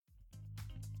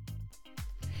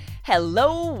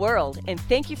Hello, world, and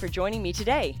thank you for joining me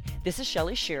today. This is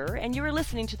Shelly Shearer, and you are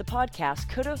listening to the podcast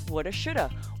Coulda, Woulda, Shoulda,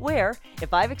 where,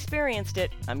 if I've experienced it,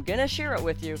 I'm gonna share it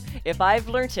with you. If I've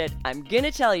learnt it, I'm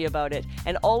gonna tell you about it,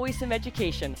 and always some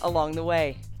education along the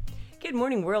way. Good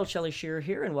morning, world. Shelly Shearer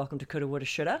here, and welcome to Coulda, Woulda,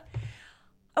 Shoulda.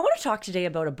 I want to talk today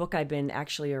about a book I've been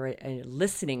actually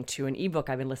listening to, an ebook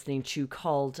I've been listening to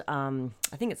called, I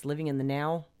think it's Living in the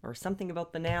Now, or something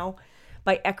about the now,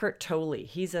 by Eckhart Tolle.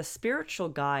 He's a spiritual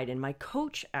guide, and my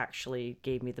coach actually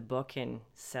gave me the book and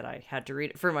said I had to read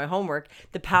it for my homework,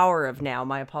 The Power of Now,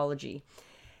 my apology.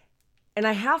 And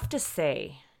I have to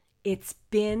say, it's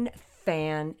been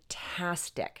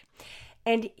fantastic.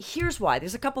 And here's why.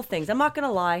 There's a couple things. I'm not going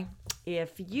to lie.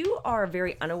 If you are a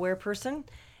very unaware person,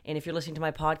 and if you're listening to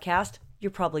my podcast, you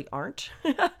probably aren't,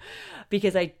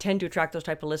 because I tend to attract those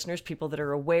type of listeners, people that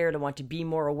are aware and want to be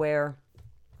more aware,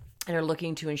 and are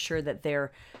looking to ensure that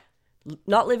they're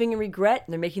not living in regret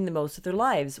and they're making the most of their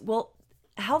lives. Well,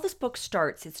 how this book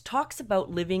starts, it talks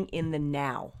about living in the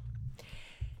now.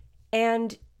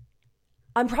 And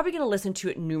I'm probably going to listen to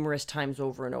it numerous times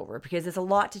over and over because it's a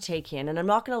lot to take in. And I'm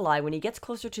not going to lie, when he gets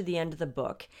closer to the end of the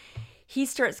book, he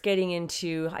starts getting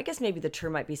into, I guess maybe the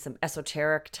term might be some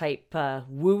esoteric type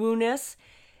woo-woo-ness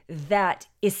that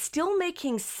is still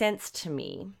making sense to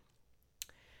me.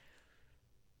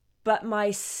 But my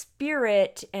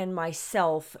spirit and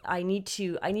myself, I need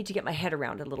to get my head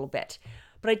around a little bit.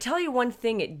 But I tell you one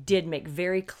thing it did make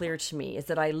very clear to me is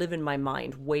that I live in my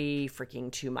mind way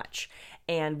freaking too much.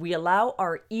 And we allow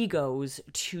our egos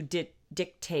to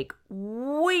dictate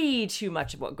way too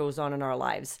much of what goes on in our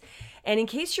lives. And in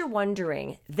case you're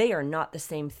wondering, they are not the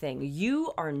same thing.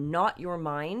 You are not your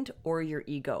mind or your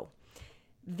ego.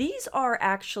 These are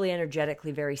actually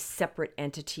energetically very separate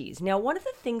entities. Now, one of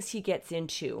the things he gets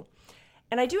into,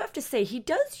 and I do have to say, he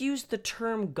does use the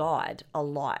term God a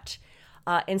lot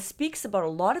and speaks about a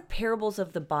lot of parables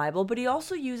of the Bible, but he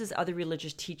also uses other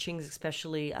religious teachings,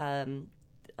 especially, I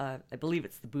believe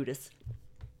it's the Buddhists.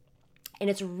 And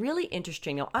it's really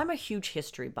interesting. Now, I'm a huge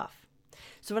history buff.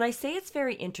 So when I say it's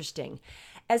very interesting,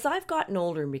 as I've gotten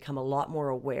older and become a lot more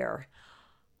aware,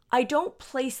 I don't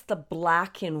place the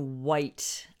black and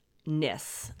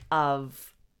whiteness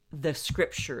of the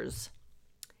scriptures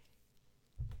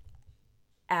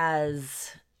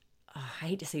as, I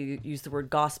hate to use the word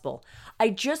gospel.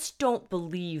 I just don't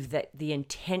believe that the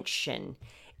intention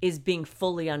is being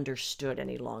fully understood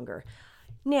any longer.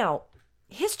 Now,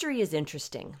 history is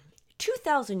interesting.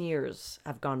 2,000 years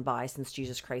have gone by since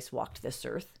Jesus Christ walked this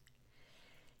earth.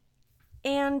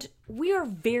 And we are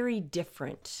very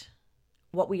different.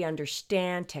 What we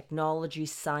understand, technology,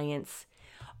 science,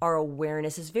 our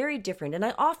awareness is very different. And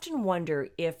I often wonder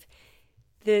if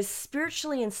the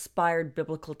spiritually inspired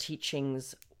biblical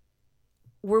teachings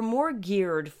were more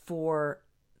geared for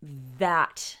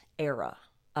that era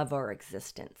of our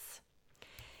existence.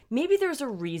 Maybe there's a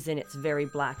reason it's very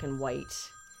black and white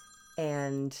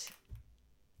and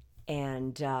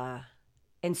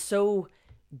so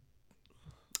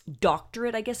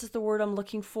doctorate, I guess is the word I'm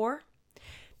looking for.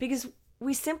 Because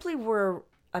we simply were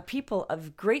a people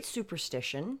of great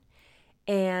superstition,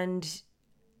 and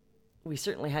we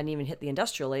certainly hadn't even hit the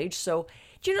industrial age. So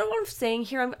do you know what I'm saying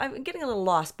here? I'm getting a little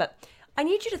lost, but I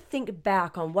need you to think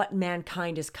back on what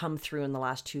mankind has come through in the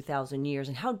last 2,000 years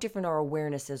and how different our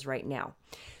awareness is right now.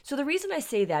 So the reason I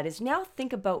say that is now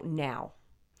think about now.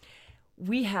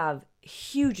 We have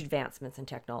huge advancements in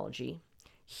technology,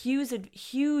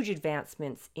 huge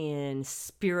advancements in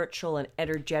spiritual and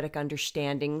energetic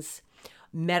understandings,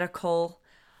 medical.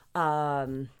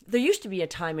 There used to be a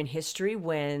time in history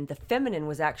when the feminine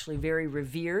was actually very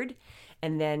revered,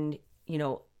 and then,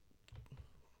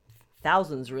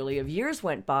 thousands really of years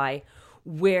went by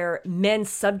where men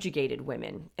subjugated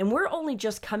women, and we're only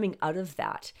just coming out of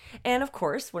that. And of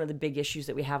course, one of the big issues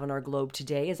that we have on our globe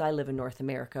today is I live in North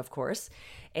America, of course,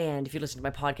 and if you listen to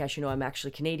my podcast, you know I'm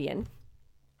actually Canadian,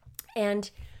 and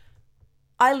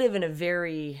I live in a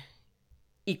very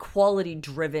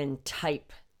equality-driven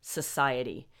type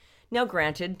society. Now,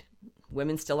 granted,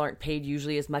 women still aren't paid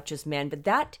usually as much as men, but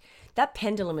that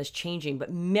pendulum is changing.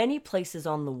 But many places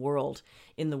in the world,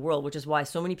 which is why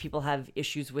so many people have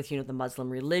issues with, the Muslim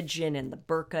religion and the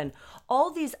burqa and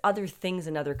all these other things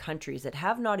in other countries that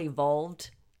have not evolved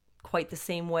quite the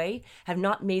same way, have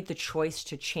not made the choice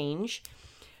to change.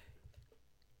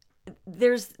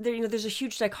 There's a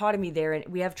huge dichotomy there, and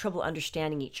we have trouble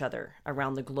understanding each other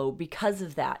around the globe because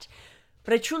of that.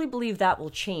 But I truly believe that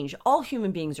will change. All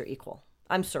human beings are equal.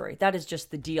 I'm sorry, that is just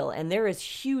the deal. And there is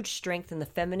huge strength in the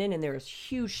feminine, and there is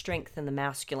huge strength in the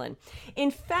masculine.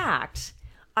 In fact,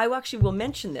 I actually will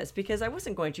mention this because I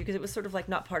wasn't going to, because it was sort of like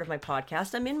not part of my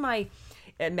podcast. I'm in my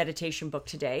meditation book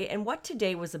today, and what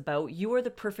today was about, you are the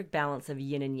perfect balance of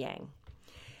yin and yang.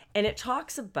 And it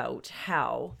talks about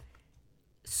how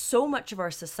so much of our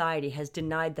society has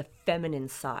denied the feminine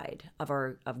side of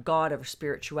God, of our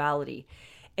spirituality.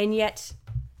 And yet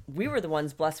we were the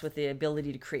ones blessed with the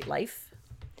ability to create life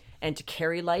and to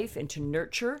carry life and to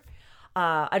nurture.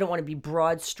 I don't want to be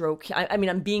broad stroke. I mean,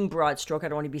 I'm being broad stroke. I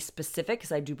don't want to be specific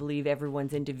because I do believe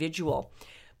everyone's individual.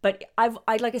 But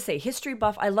I like I say, history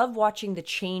buff, I love watching the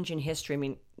change in history. I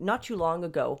mean, not too long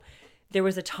ago, there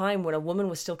was a time when a woman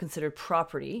was still considered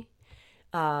property.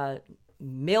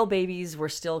 Male babies were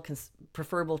still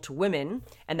preferable to women,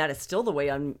 and that is still the way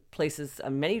on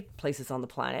many places on the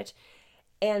planet.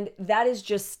 And that is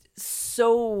just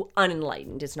so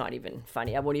unenlightened. It's not even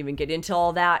funny. I won't even get into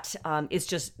all that. It's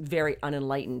just very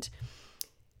unenlightened.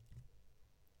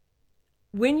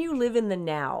 When you live in the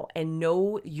now and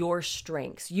know your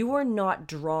strengths, you are not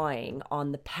drawing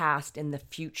on the past and the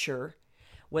future,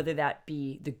 whether that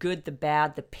be the good, the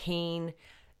bad, the pain.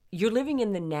 You're living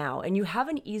in the now, and you have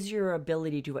an easier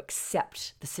ability to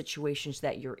accept the situations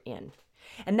that you're in.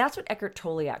 And that's what Eckhart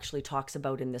Tolle actually talks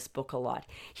about in this book a lot.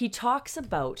 He talks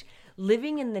about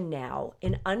living in the now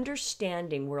and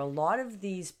understanding where a lot of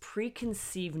these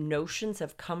preconceived notions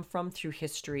have come from through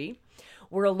history,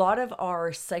 where a lot of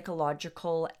our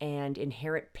psychological and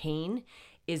inherent pain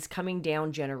is coming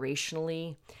down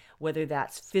generationally, whether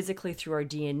that's physically through our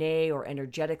DNA or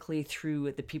energetically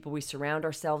through the people we surround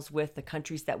ourselves with, the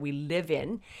countries that we live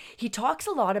in. He talks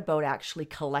a lot about actually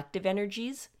collective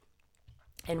energies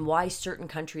and why certain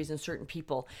countries and certain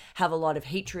people have a lot of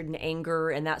hatred and anger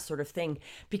and that sort of thing.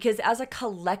 Because as a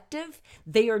collective,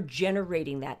 they are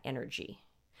generating that energy.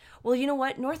 Well, you know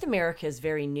what? North America is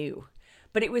very new.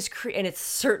 But it was, and it's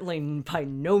certainly by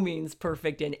no means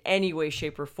perfect in any way,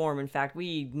 shape, or form. In fact,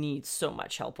 we need so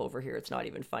much help over here. It's not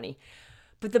even funny.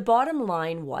 But the bottom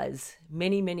line was,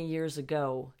 many, many years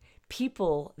ago,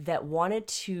 people that wanted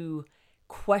to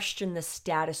question the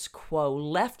status quo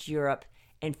left Europe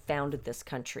and founded this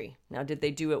country. Now, did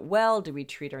they do it well? Did we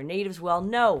treat our natives well?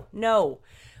 No.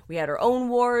 We had our own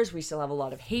wars. We still have a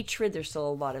lot of hatred. There's still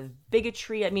a lot of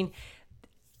bigotry. I mean,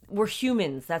 we're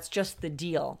humans. That's just the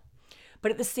deal. But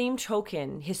at the same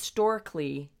token,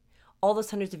 historically, all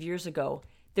those hundreds of years ago,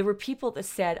 there were people that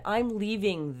said, I'm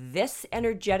leaving this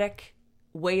energetic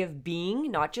way of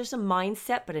being, not just a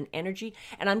mindset, but an energy,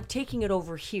 and I'm taking it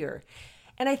over here.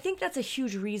 And I think that's a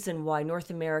huge reason why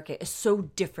North America is so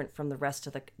different from the rest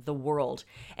of the world.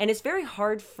 And it's very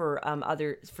hard for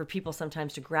people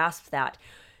sometimes to grasp that.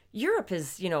 Europe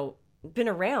has, been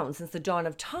around since the dawn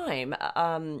of time,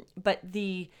 but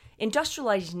the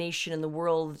industrialized nation in the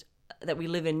world that we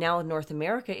live in now in North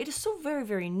America, it is so very,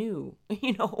 very new.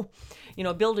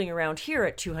 Building around here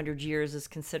at 200 years is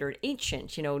considered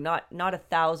ancient, not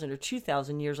 1,000 or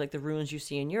 2,000 years like the ruins you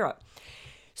see in Europe.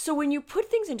 So when you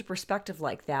put things into perspective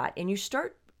like that and you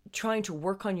start trying to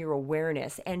work on your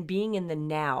awareness and being in the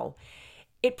now,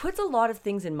 it puts a lot of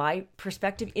things in my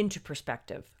perspective,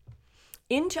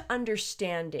 into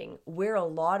understanding where a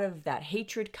lot of that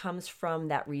hatred comes from,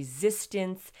 that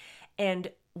resistance.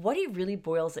 And what he really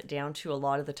boils it down to a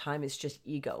lot of the time is just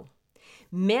ego.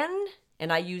 Men,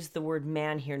 and I use the word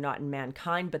man here, not in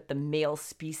mankind, but the male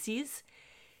species,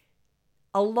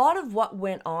 a lot of what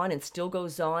went on and still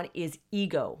goes on is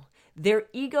ego. Their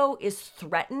ego is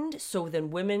threatened, so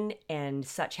then women and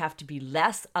such have to be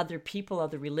less. Other people,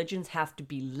 other religions have to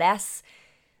be less.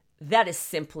 That is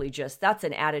simply that's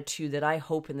an attitude that I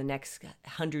hope in the next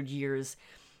 100 years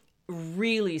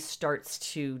really starts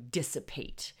to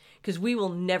dissipate, because we will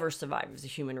never survive as a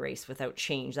human race without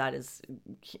change. That is,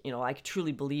 I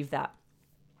truly believe that.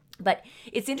 But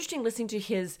it's interesting listening to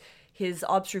his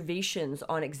observations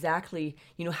on exactly,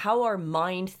 how our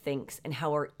mind thinks and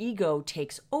how our ego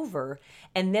takes over,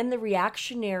 and then the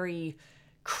reactionary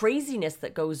craziness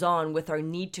that goes on with our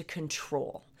need to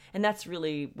control. And that's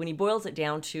really, when he boils it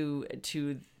down to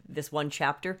this one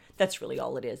chapter, that's really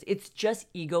all it is. It's just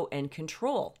ego and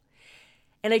control.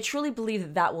 And I truly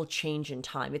believe that will change in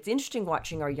time. It's interesting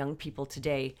watching our young people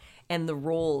today and the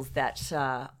roles that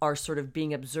are sort of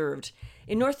being observed.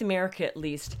 In North America, at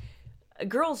least,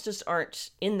 girls just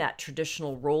aren't in that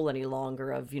traditional role any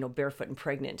longer of, barefoot and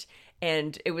pregnant.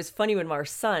 And it was funny when our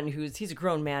son, he's a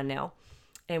grown man now,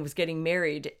 and was getting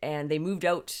married, and they moved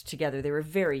out together. They were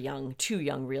very young, too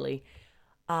young really,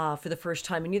 for the first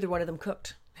time, and neither one of them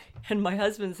cooked. And my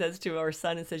husband says to our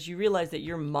son, and says, you realize that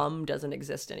your mom doesn't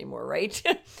exist anymore, right?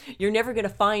 You're never going to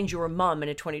find your mom in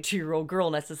a 22-year-old girl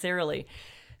necessarily,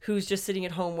 who's just sitting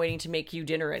at home waiting to make you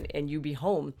dinner and you be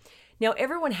home. Now,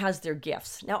 everyone has their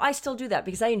gifts. Now, I still do that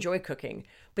because I enjoy cooking.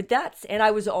 And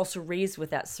I was also raised with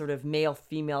that sort of male,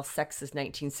 female, sexist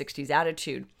 1960s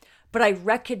attitude. But I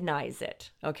recognize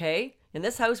it, okay? In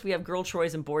this house, we have girl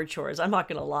chores and boy chores. I'm not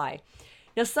going to lie.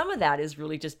 Now, some of that is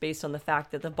really just based on the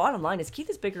fact that the bottom line is Keith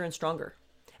is bigger and stronger.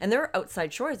 And there are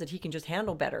outside chores that he can just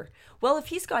handle better. Well, if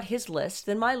he's got his list,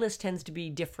 then my list tends to be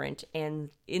different and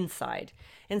inside.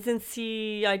 And since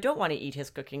I don't want to eat his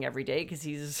cooking every day because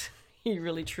he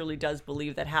really truly does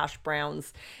believe that hash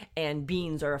browns and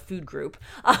beans are a food group.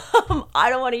 I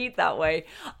don't want to eat that way.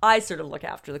 I sort of look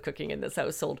after the cooking in this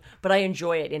household, but I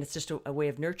enjoy it, and it's just a way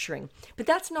of nurturing. But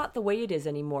that's not the way it is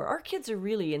anymore. Our kids are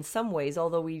really, in some ways,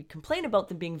 although we complain about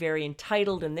them being very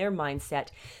entitled in their mindset,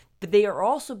 but they are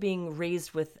also being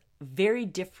raised with very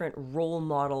different role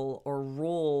model or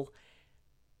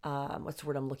what's the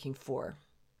word I'm looking for?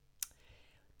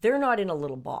 They're not in a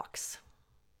little box.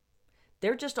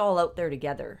 They're just all out there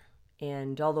together.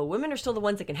 And although women are still the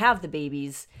ones that can have the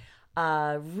babies,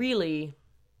 really,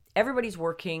 everybody's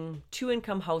working,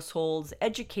 2-income households,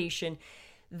 education,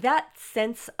 that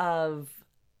sense of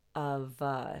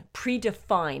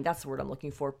predefined, that's the word I'm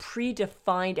looking for,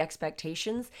 predefined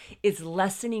expectations is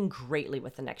lessening greatly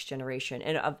with the next generation.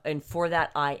 And for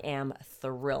that, I am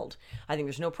thrilled. I think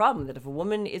there's no problem that if a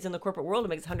woman is in the corporate world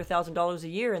and makes $100,000 a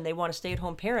year and they want a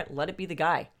stay-at-home parent, let it be the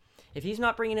guy. If he's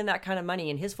not bringing in that kind of money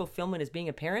and his fulfillment is being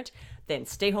a parent, then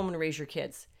stay home and raise your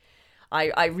kids.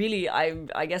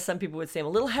 I guess some people would say I'm a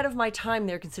little ahead of my time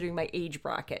there considering my age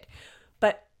bracket.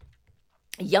 But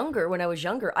when I was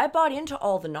younger, I bought into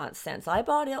all the nonsense. I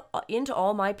bought into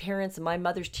all my parents' and my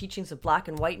mother's teachings of black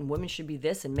and white and women should be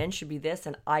this and men should be this.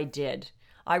 And I did.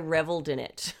 I reveled in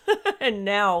it. And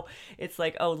now it's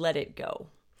like, oh, let it go.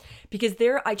 Because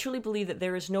I truly believe that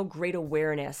there is no great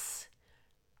awareness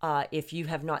if you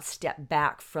have not stepped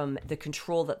back from the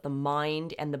control that the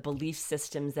mind and the belief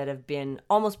systems that have been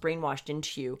almost brainwashed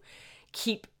into you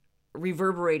keep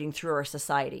reverberating through our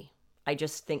society. I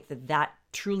just think that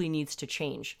truly needs to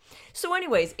change. So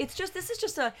anyways,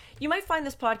 you might find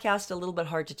this podcast a little bit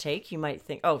hard to take. You might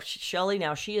think, oh, Shelley,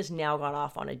 she has now gone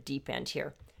off on a deep end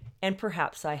here. And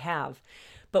perhaps I have.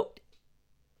 But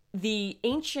the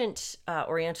ancient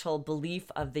Oriental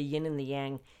belief of the yin and the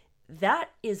yang, that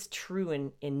is true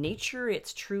in nature.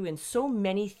 It's true in so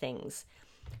many things.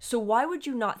 So why would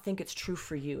you not think it's true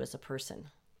for you as a person?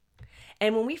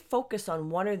 And when we focus on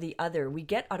one or the other, we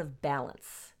get out of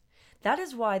balance. That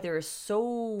is why there are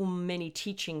so many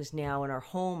teachings now in our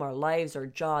home, our lives, our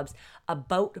jobs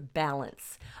about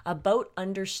balance, about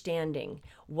understanding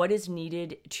what is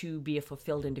needed to be a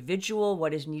fulfilled individual,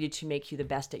 what is needed to make you the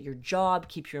best at your job,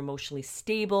 keep you emotionally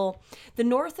stable. The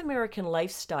North American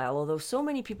lifestyle, although so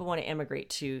many people want to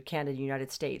emigrate to Canada,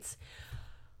 United States,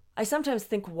 I sometimes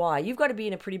think why? You've got to be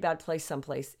in a pretty bad place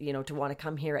someplace, to want to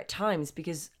come here at times,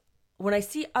 because when I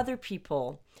see other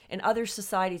people and other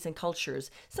societies and cultures,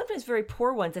 sometimes very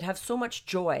poor ones that have so much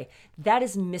joy, that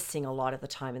is missing a lot of the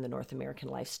time in the North American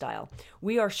lifestyle.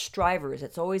 We are strivers.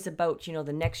 It's always about,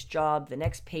 the next job, the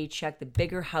next paycheck, the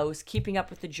bigger house, keeping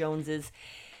up with the Joneses.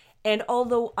 And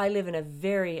although I live in a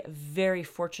very, very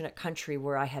fortunate country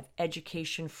where I have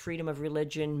education, freedom of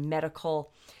religion,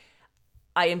 medical,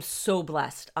 I am so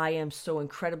blessed. I am so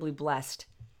incredibly blessed.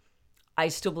 I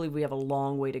still believe we have a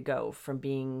long way to go from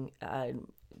being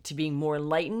more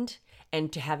enlightened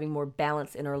and to having more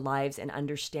balance in our lives and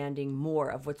understanding more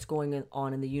of what's going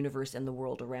on in the universe and the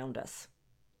world around us.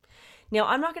 Now,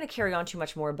 I'm not going to carry on too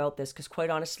much more about this because, quite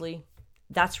honestly,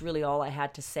 that's really all I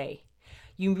had to say.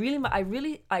 I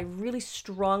really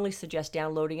strongly suggest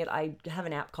downloading it. I have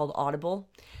an app called Audible.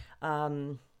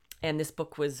 And this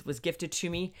book was gifted to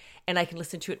me, and I can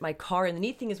listen to it in my car. And the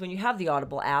neat thing is when you have the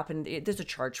Audible app, and there's a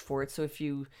charge for it. So if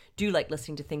you do like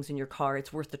listening to things in your car,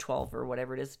 it's worth the $12 or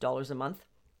whatever it is, dollars a month.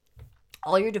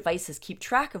 All your devices keep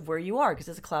track of where you are because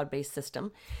it's a cloud-based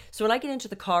system. So when I get into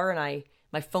the car and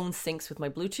my phone syncs with my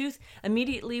Bluetooth,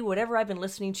 immediately whatever I've been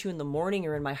listening to in the morning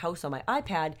or in my house on my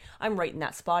iPad, I'm right in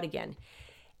that spot again.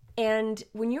 And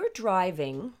when you're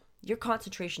driving, your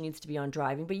concentration needs to be on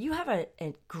driving, but you have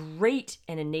a great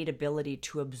and innate ability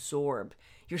to absorb.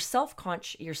 Your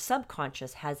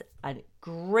subconscious has a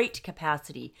great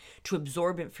capacity to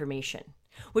absorb information,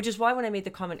 which is why when I made the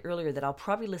comment earlier that I'll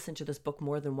probably listen to this book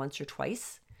more than once or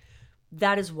twice,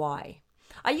 that is why.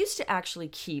 I used to actually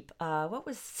keep,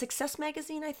 Success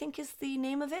Magazine, I think is the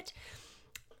name of it.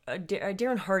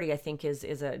 Darren Hardy, I think, is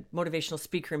a motivational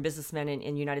speaker and businessman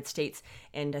in the United States.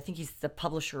 And I think he's the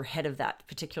publisher head of that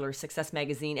particular Success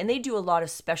Magazine. And they do a lot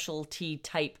of specialty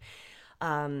type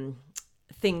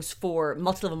things for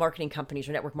multi-level marketing companies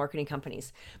or network marketing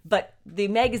companies. But the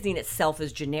magazine itself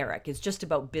is generic. It's just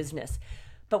about business.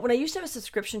 But when I used to have a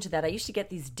subscription to that, I used to get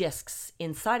these discs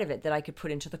inside of it that I could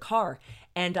put into the car.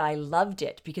 And I loved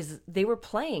it because they were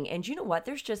playing. And you know what?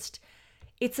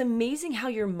 It's amazing how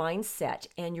your mindset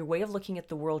and your way of looking at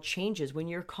the world changes when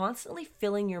you're constantly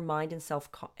filling your mind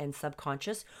and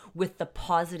subconscious with the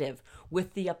positive,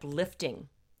 with the uplifting.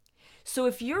 So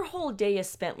if your whole day is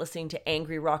spent listening to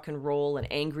angry rock and roll and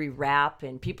angry rap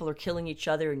and people are killing each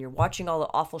other and you're watching all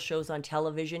the awful shows on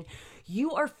television,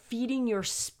 you are feeding your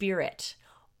spirit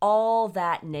all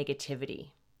that negativity.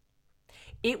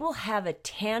 It will have a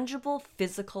tangible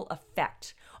physical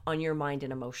effect on your mind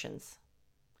and emotions.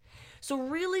 So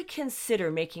really consider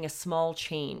making a small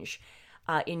change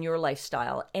in your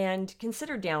lifestyle, and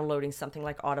consider downloading something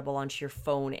like Audible onto your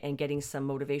phone and getting some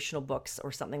motivational books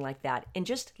or something like that, and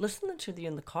just listen to them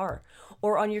in the car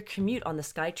or on your commute on the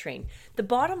SkyTrain. The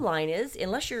bottom line is,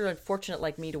 unless you're unfortunate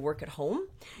like me to work at home,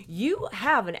 you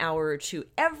have an hour or two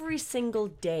every single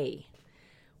day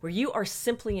where you are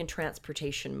simply in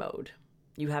transportation mode.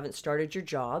 You haven't started your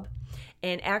job.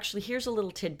 And actually, here's a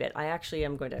little tidbit. I actually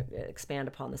am going to expand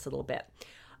upon this a little bit.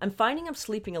 I'm finding I'm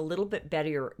sleeping a little bit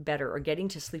better, or getting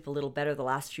to sleep a little better the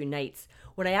last few nights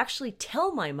when I actually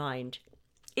tell my mind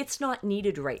it's not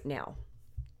needed right now.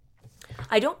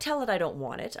 I don't tell it I don't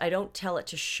want it. I don't tell it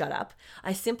to shut up.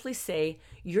 I simply say,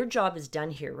 your job is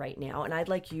done here right now, and I'd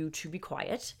like you to be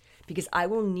quiet because I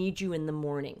will need you in the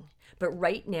morning. But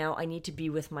right now, I need to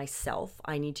be with myself.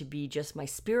 I need to be just my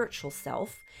spiritual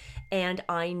self, and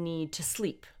I need to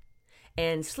sleep.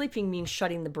 And sleeping means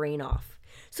shutting the brain off.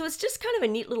 So it's just kind of a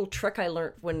neat little trick I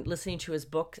learned when listening to his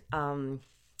book, and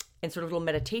sort of a little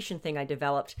meditation thing I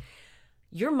developed.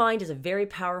 Your mind is a very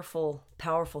powerful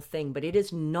thing, but it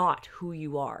is not who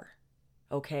you are.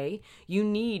 Okay? We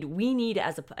need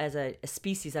as a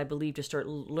species, I believe, to start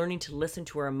learning to listen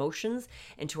to our emotions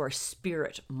and to our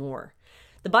spirit more.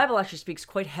 The Bible actually speaks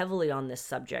quite heavily on this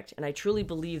subject, and I truly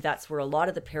believe that's where a lot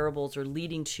of the parables are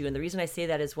leading to. And the reason I say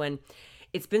that is when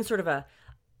it's been sort of a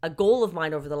goal of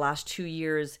mine over the last 2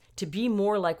 years to be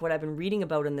more like what I've been reading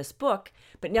about in this book,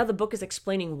 but now the book is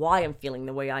explaining why I'm feeling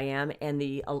the way I am, and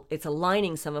it's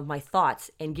aligning some of my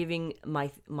thoughts and giving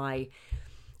my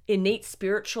innate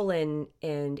spiritual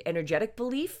and energetic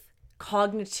belief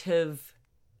cognitive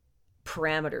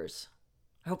parameters.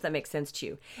 I hope that makes sense to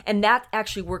you. And that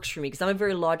actually works for me because I'm a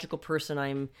very logical person.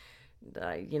 I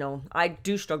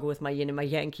do struggle with my yin and my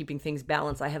yang, keeping things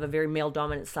balanced. I have a very male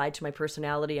dominant side to my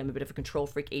personality. I'm a bit of a control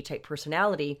freak, A-type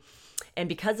personality. And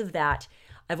because of that,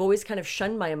 I've always kind of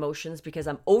shunned my emotions because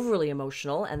I'm overly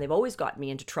emotional, and they've always gotten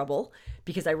me into trouble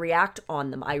because I react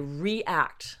on them. I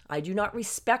react. I do not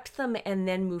respect them and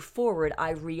then move forward.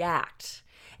 I react.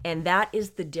 And that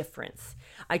is the difference.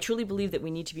 I truly believe that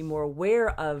we need to be more aware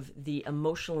of the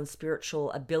emotional and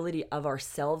spiritual ability of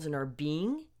ourselves and our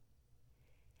being,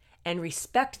 and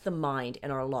respect the mind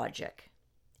and our logic,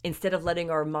 instead of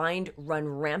letting our mind run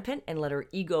rampant and let our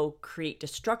ego create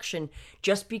destruction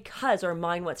just because our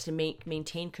mind wants to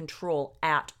maintain control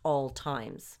at all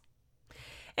times.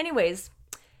 Anyways,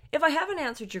 if I haven't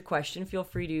answered your question, feel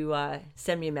free to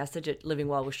send me a message at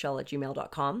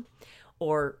livingwellwithshell@gmail.com,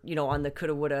 or, on the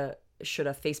Coulda, Woulda,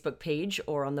 Shoulda Facebook page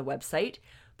or on the website.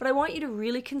 But I want you to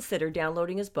really consider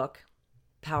downloading his book,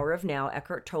 Power of Now,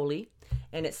 Eckhart Tolle,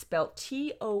 and it's spelled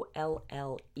Tolle,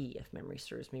 if memory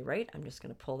serves me right. I'm just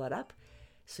going to pull that up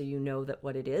so you know that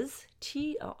what it is.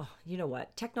 You know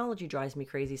what? Technology drives me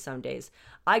crazy some days.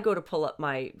 I go to pull up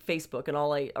my Facebook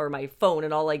or my phone,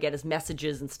 and all I get is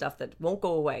messages and stuff that won't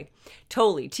go away.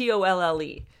 Tolle,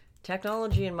 Tolle.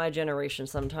 Technology in my generation,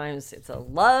 sometimes it's a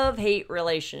love-hate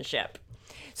relationship.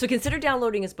 So consider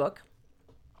downloading his book.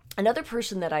 Another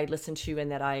person that I listen to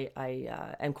and that I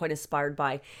am quite inspired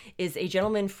by is a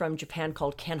gentleman from Japan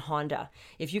called Ken Honda.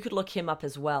 If you could look him up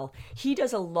as well. He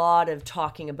does a lot of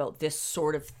talking about this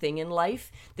sort of thing in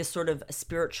life, this sort of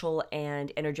spiritual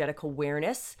and energetic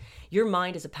awareness. Your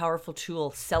mind is a powerful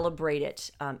tool. Celebrate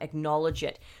it, acknowledge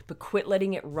it, but quit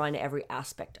letting it run every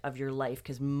aspect of your life,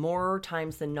 because more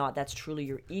times than not, that's truly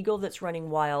your ego that's running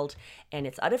wild, and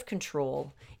it's out of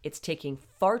control. It's taking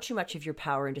far too much of your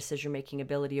power and decision-making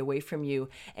ability away from you,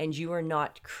 and you are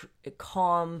not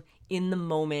calm in the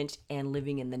moment and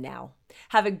living in the now.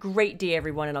 Have a great day,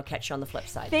 everyone, and I'll catch you on the flip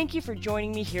side. Thank you for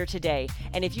joining me here today.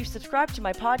 And if you subscribe to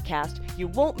my podcast, you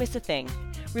won't miss a thing.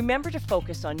 Remember to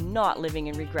focus on not living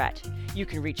in regret. You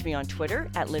can reach me on Twitter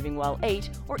at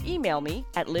livingwell8 or email me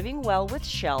at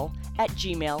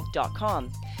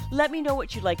livingwellwithshell@gmail.com. Let me know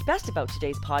what you liked best about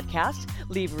today's podcast,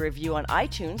 leave a review on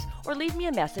iTunes, or leave me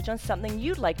a message on something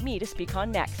you'd like me to speak on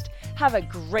next. Have a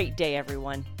great day,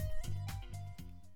 everyone.